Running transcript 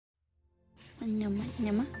Nyama,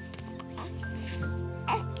 nyama.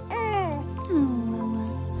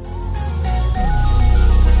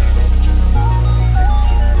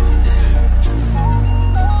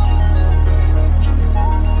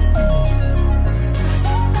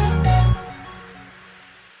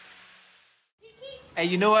 Hey,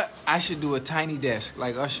 you know what? I should do a tiny desk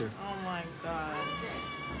like Usher. Oh my God.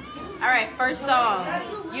 All right, first song.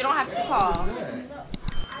 You don't have to call.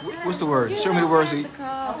 What's the word? Show me the words. You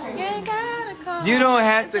gotta call. You don't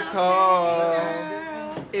have to call.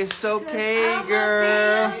 It's okay,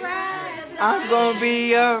 girl. I'm gonna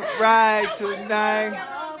be alright tonight.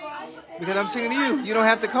 Because I'm singing to you. You don't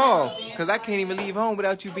have to call. Because I can't even leave home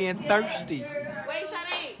without you being thirsty. Wait,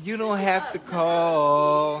 Chade. You don't have to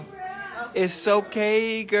call. It's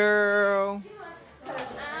okay, girl.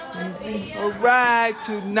 Alright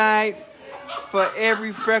tonight. For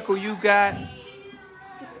every freckle you got,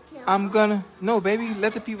 I'm gonna... No, baby,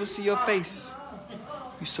 let the people see your face.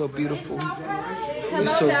 You're so beautiful. You're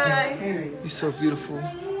so beautiful.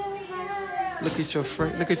 Look at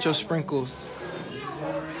your sprinkles.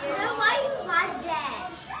 Why you like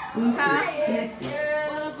that? Huh?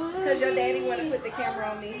 Because your daddy want to put the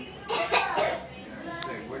camera on me.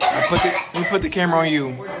 Let me put the camera on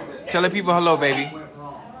you. Tell the people hello, baby.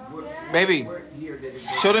 Baby,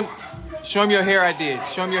 show them your hair I did.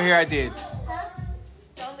 Show them your hair I did.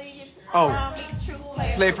 Oh,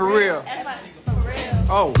 play for real.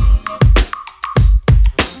 Oh.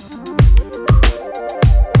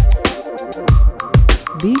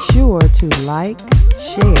 Be sure to like,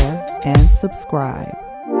 share, and subscribe.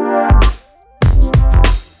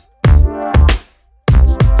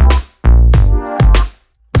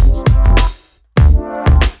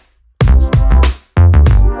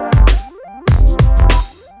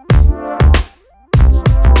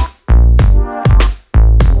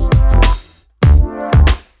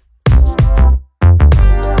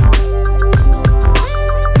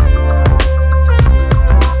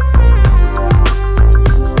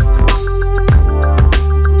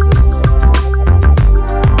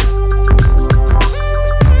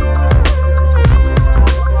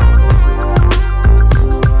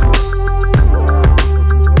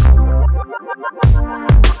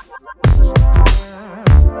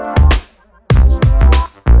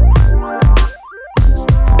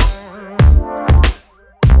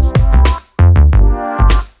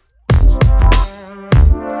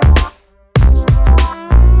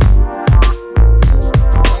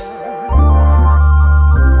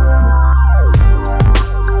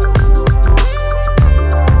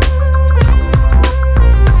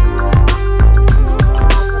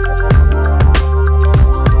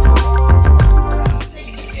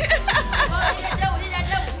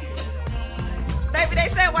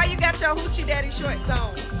 Your hoochie daddy shorts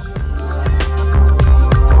on.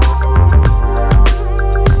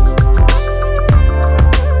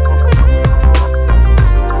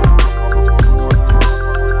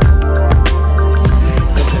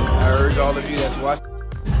 Listen, I urge all of you that's watching, I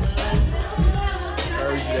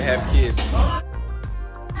urge you to have kids.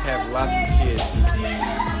 Have lots of kids.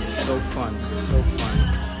 It's so fun. It's so fun.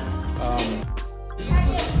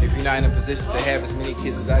 If you're not in a position to have as many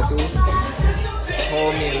kids as I do,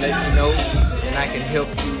 call me and let me know, and I can help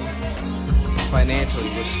you financially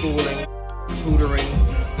with schooling, tutoring,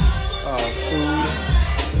 food.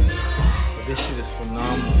 But this shit is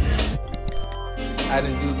phenomenal, man. I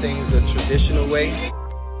didn't do things a traditional way,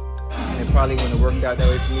 and it probably wouldn't have worked out that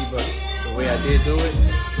way for me, but the way I did do it,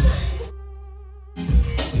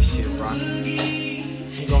 this shit rocks.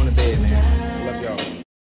 I'm going to bed, man. Love y'all.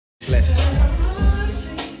 Bless.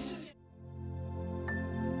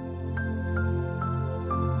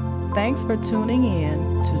 Thanks for tuning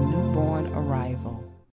in to